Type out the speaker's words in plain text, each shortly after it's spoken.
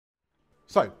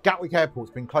So, Gatwick Airport's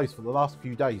been closed for the last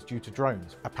few days due to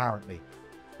drones, apparently.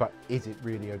 But is it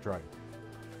really a drone?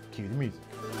 Cue the music.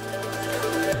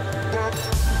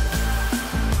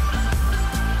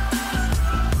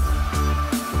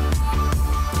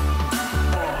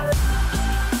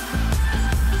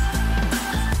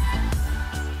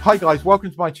 Hi guys,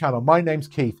 welcome to my channel. My name's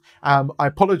Keith. I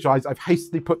apologise, I've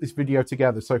hastily put this video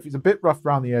together, so if it's a bit rough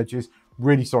around the edges,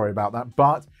 really sorry about that.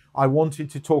 But I wanted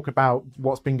to talk about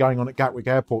what's been going on at Gatwick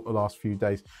Airport the last few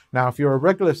days. Now, if you're a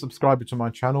regular subscriber to my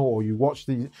channel, or you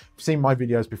seen my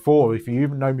videos before, or if you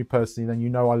even know me personally, then you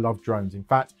know I love drones. In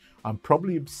fact, I'm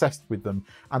probably obsessed with them.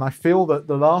 And I feel that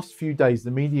the last few days,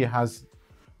 the media has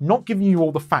not giving you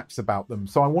all the facts about them.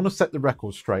 So I want to set the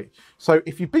record straight. So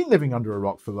if you've been living under a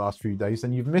rock for the last few days,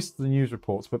 then you've missed the news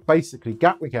reports. But basically,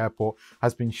 Gatwick Airport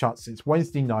has been shut since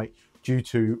Wednesday night due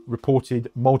to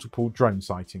reported multiple drone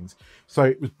sightings. So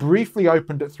it was briefly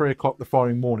opened at 3 o'clock the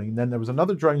following morning. And then there was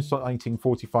another drone sighting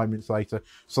 45 minutes later.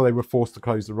 So they were forced to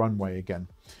close the runway again.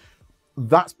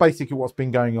 That's basically what's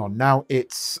been going on. Now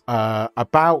it's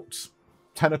about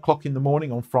 10 o'clock in the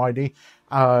morning on Friday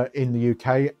in the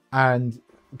UK, and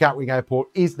Gatwick Airport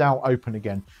is now open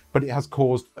again, but it has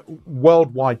caused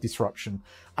worldwide disruption.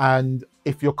 And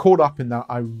if you're caught up in that,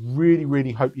 I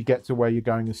really hope you get to where you're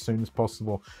going as soon as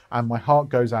possible. And my heart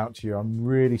goes out to you. I'm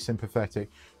really sympathetic.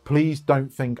 Please don't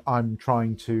think I'm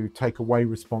trying to take away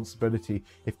responsibility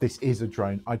if this is a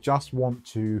drone. I just want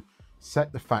to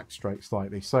set the facts straight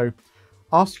slightly. So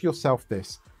ask yourself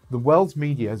this. The world's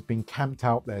media has been camped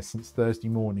out there since Thursday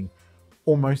morning.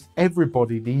 Almost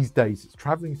everybody these days that's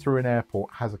traveling through an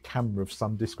airport has a camera of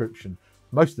some description.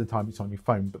 Most of the time it's on your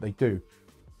phone, but they do.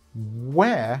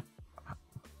 Where,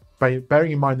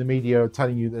 bearing in mind the media are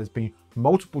telling you there's been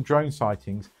multiple drone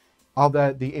sightings, are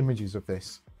there the images of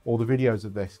this or the videos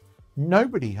of this?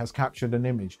 Nobody has captured an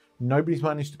image. Nobody's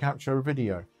managed to capture a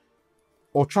video.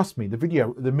 Or trust me, the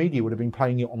media would have been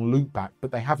playing it on loop back, but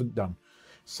they haven't done.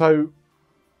 So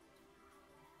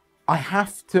I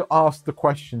have to ask the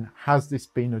question, has this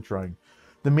been a drone?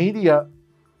 The media,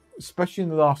 especially in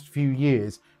the last few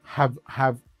years, have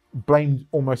blamed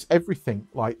almost everything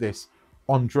like this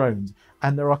on drones.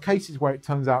 And there are cases where it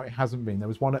turns out it hasn't been. There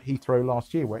was one at Heathrow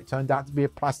last year where it turned out to be a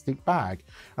plastic bag.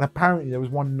 And apparently there was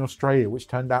one in Australia which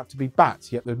turned out to be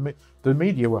bats. Yet the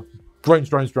media were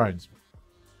drones.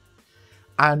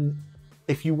 And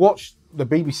if you watch, the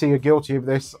BBC are guilty of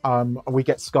this. We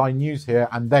get Sky News here,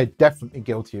 and they're definitely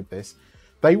guilty of this.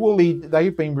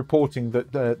 They've been reporting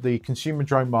that the consumer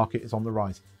drone market is on the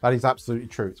rise. That is absolutely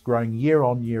true. It's growing year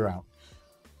on, year out.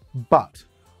 But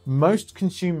most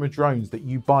consumer drones that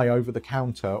you buy over the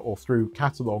counter or through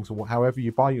catalogs or however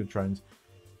you buy your drones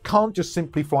can't just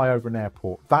simply fly over an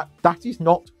airport. That is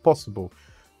not possible.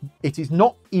 It is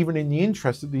not even in the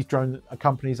interest that these drone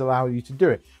companies allow you to do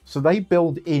it. So they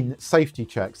build in safety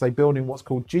checks. They build in what's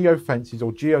called geofences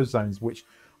or geozones, which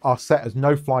are set as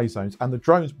no-fly zones, and the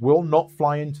drones will not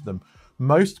fly into them.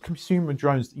 Most consumer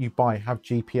drones that you buy have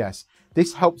GPS.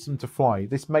 This helps them to fly.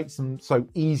 This makes them so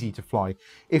easy to fly.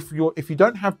 If you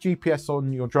don't have GPS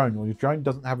on your drone, or your drone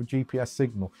doesn't have a GPS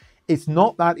signal, it's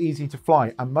not that easy to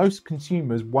fly, and most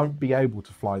consumers won't be able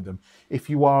to fly them. If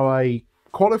you are a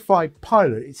qualified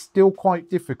pilot, it's still quite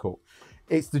difficult.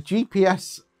 It's the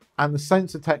GPS and the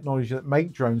sensor technology that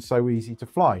make drones so easy to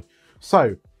fly.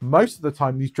 So most of the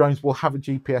time these drones will have a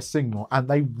GPS signal, and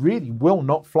they really will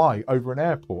not fly over an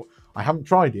airport. I haven't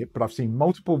tried it, but I've seen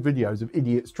multiple videos of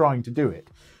idiots trying to do it,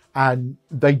 and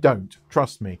they don't.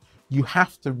 Trust me. You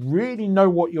have to really know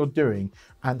what you're doing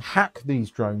and hack these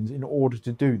drones in order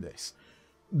to do this.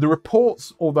 The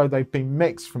reports, although they've been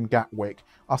mixed from Gatwick,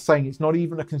 are saying it's not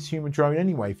even a consumer drone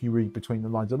anyway, if you read between the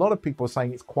lines. A lot of people are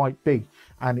saying it's quite big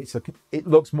and it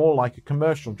looks more like a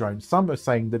commercial drone. Some are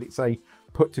saying that it's a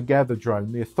put-together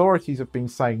drone. The authorities have been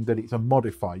saying that it's a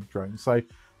modified drone. So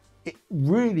it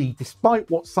really, despite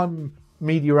what some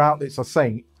media outlets are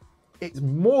saying, it's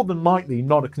more than likely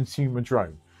not a consumer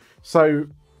drone. So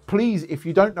please, if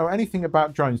you don't know anything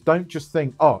about drones, don't just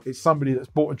think, oh, it's somebody that's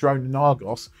bought a drone in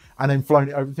Argos and then flown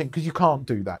it over the thing, because you can't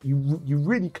do that. You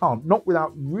really can't, not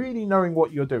without really knowing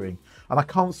what you're doing. And I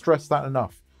can't stress that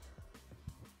enough.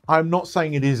 I'm not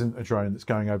saying it isn't a drone that's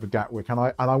going over Gatwick, and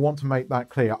I want to make that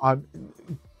clear.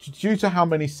 Due to how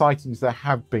many sightings there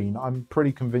have been, I'm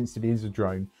pretty convinced it is a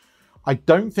drone. I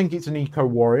don't think it's an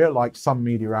eco-warrior like some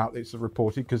media outlets have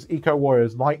reported, because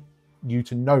eco-warriors like you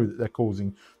to know that they're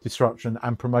causing disruption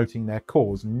and promoting their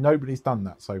cause. Nobody's done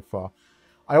that so far.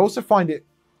 I also find it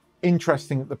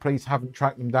interesting that the police haven't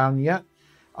tracked them down yet.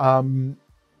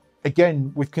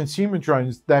 Again, with consumer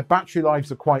drones, their battery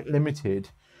lives are quite limited,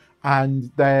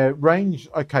 and their range,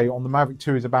 okay, on the Mavic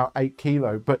 2 is about 8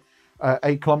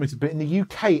 kilometers. But in the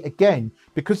UK, again,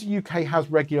 because the UK has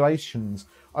regulations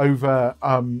over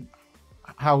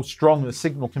how strong the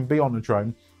signal can be on a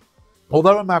drone,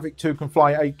 although a Mavic 2 can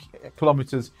fly 8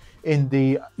 kilometers in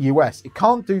the US, it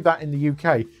can't do that in the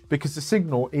UK because the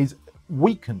signal is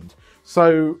weakened.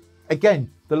 So again,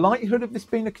 the likelihood of this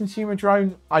being a consumer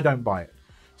drone, I don't buy it.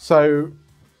 So,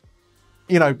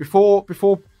 you know, before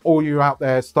all you out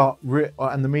there start,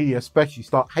 and the media especially,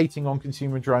 start hating on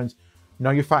consumer drones,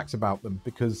 know your facts about them,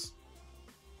 because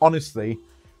honestly,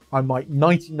 I'm like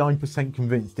 99%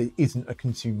 convinced it isn't a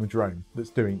consumer drone that's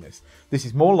doing this. This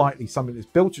is more likely something that's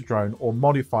built a drone or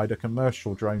modified a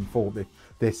commercial drone for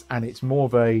this, and it's more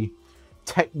of a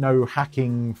techno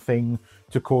hacking thing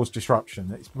to cause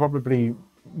disruption. It's probably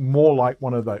more like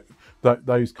one of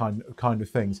those kind of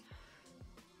things.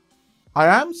 I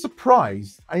am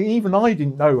surprised, and even I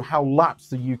didn't know how lax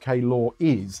the UK law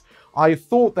is. I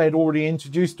thought they'd already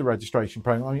introduced a registration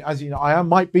program. I mean, as you know, I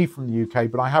might be from the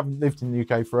UK, but I haven't lived in the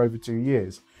UK for over 2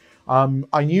 years.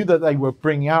 I knew that they were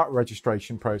bringing out a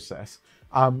registration process.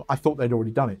 I thought they'd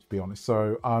already done it, to be honest.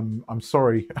 So I'm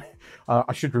sorry.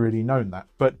 I should have really known that.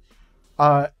 But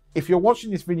if you're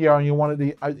watching this video and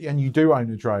you do own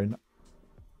a drone,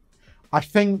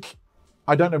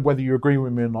 I don't know whether you agree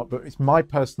with me or not, but it's my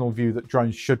personal view that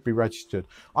drones should be registered.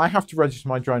 I have to register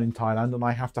my drone in Thailand and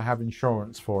I have to have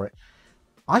insurance for it.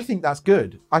 I think that's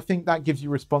good. I think that gives you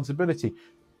responsibility.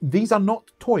 These are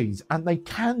not toys and they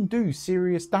can do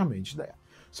serious damage there.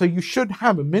 So you should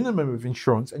have a minimum of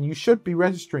insurance and you should be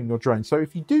registering your drone. So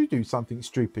if you do something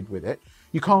stupid with it,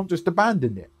 you can't just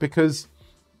abandon it, because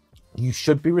you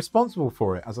should be responsible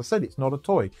for it. As I said, it's not a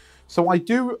toy. So I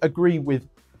do agree with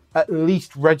at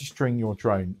least registering your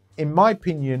drone. In my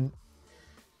opinion,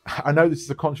 I know this is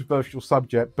a controversial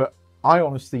subject, but I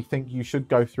honestly think you should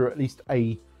go through at least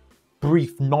a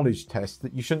brief knowledge test,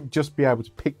 that you shouldn't just be able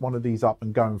to pick one of these up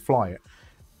and go and fly it.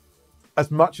 As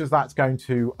much as that's going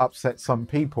to upset some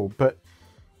people, but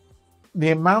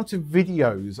the amount of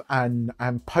videos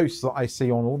and posts that I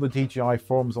see on all the DJI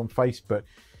forums on Facebook,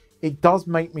 it does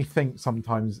make me think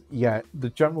sometimes, yeah, the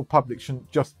general public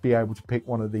shouldn't just be able to pick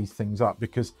one of these things up,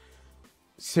 because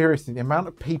seriously, the amount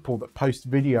of people that post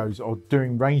videos or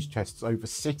doing range tests over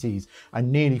cities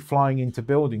and nearly flying into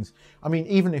buildings. I mean,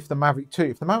 even if the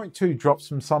Mavic 2 drops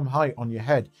from some height on your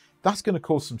head, that's going to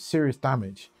cause some serious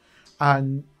damage.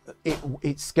 And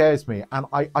it scares me. And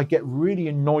I get really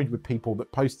annoyed with people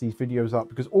that post these videos up,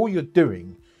 because all you're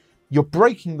doing, you're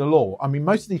breaking the law. I mean,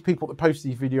 most of these people that post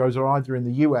these videos are either in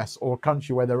the US or a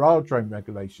country where there are drone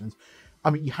regulations. I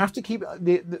mean, you have to keep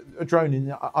a drone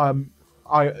in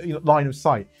line of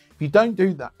sight. If you don't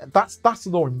do that, that's the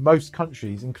law in most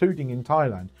countries, including in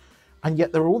Thailand. And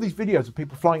yet there are all these videos of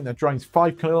people flying their drones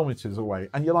 5 kilometers away.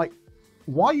 And you're like,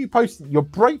 why are you posting? You're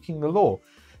breaking the law.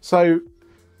 So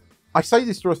I say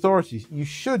this to authorities. You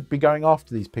should be going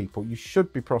after these people. You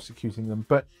should be prosecuting them.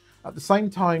 But at the same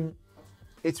time,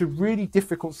 it's a really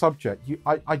difficult subject.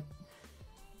 I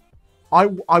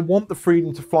want the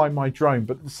freedom to fly my drone,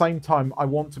 but at the same time, I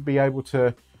want to be able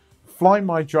to fly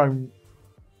my drone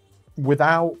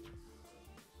without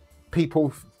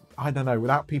people, I don't know,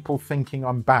 without people thinking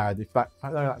I'm bad. I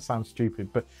know that sounds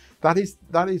stupid, but that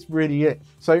is really it.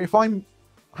 So if I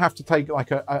have to take like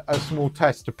a small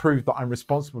test to prove that I'm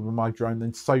responsible for my drone,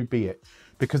 then so be it.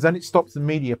 Because then it stops the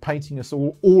media painting us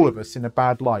all of us in a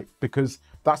bad light, because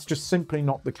that's just simply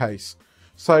not the case.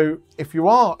 So if you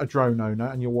are a drone owner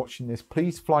and you're watching this,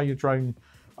 please fly your drone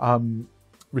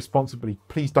responsibly.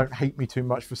 Please don't hate me too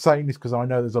much for saying this, because I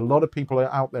know there's a lot of people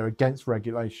out there against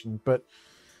regulation, but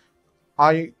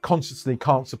I consciously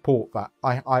can't support that.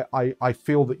 I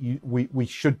feel that we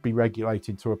should be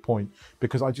regulated to a point,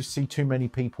 because I just see too many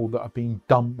people that are being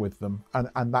dumb with them,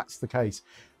 and that's the case.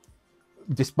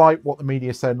 Despite what the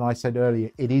media said and I said earlier,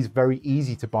 it is very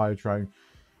easy to buy a drone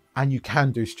and you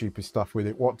can do stupid stuff with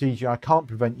it. What DJI can't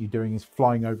prevent you doing is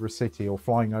flying over a city or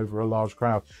flying over a large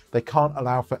crowd. They can't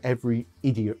allow for every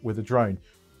idiot with a drone.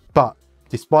 But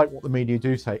despite what the media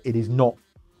do say, it is not,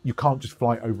 you can't just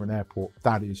fly over an airport.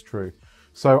 That is true.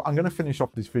 So I'm going to finish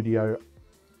off this video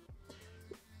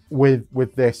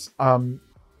with this.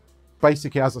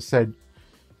 Basically, as I said,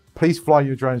 please fly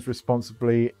your drones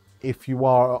responsibly. If you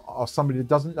are somebody that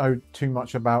doesn't know too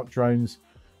much about drones,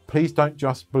 please don't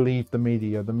just believe the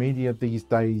media. The media these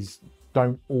days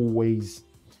don't always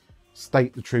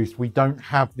state the truth. We don't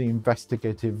have the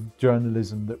investigative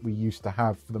journalism that we used to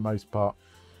have for the most part.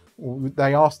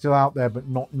 They are still out there, but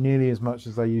not nearly as much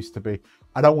as they used to be.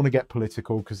 I don't want to get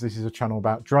political because this is a channel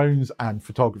about drones and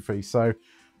photography. So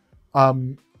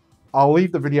I'll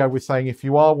leave the video with saying, if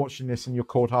you are watching this and you're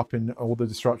caught up in all the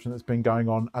disruption that's been going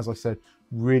on, as I said,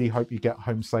 really hope you get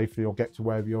home safely or get to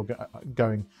wherever you're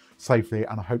going safely,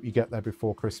 and I hope you get there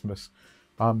before Christmas.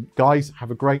 Guys,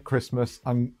 have a great Christmas.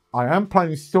 And I am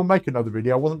planning to still make another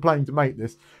video. I wasn't planning to make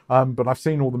this, but I've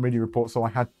seen all the media reports, so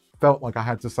I felt like I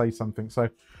had to say something. So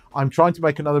I'm trying to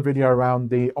make another video around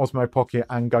the Osmo Pocket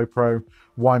and GoPro,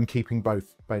 why I'm keeping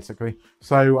both, basically.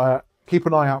 So keep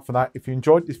an eye out for that. If you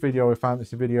enjoyed this video or found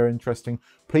this video interesting,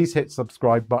 please hit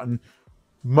subscribe button.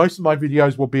 Most of my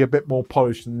videos will be a bit more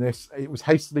polished than this. It was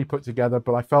hastily put together,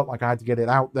 but I felt like I had to get it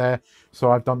out there,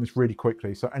 so I've done this really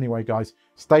quickly. So anyway, guys,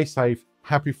 stay safe,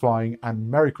 happy flying,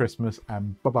 and Merry Christmas,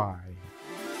 and bye-bye.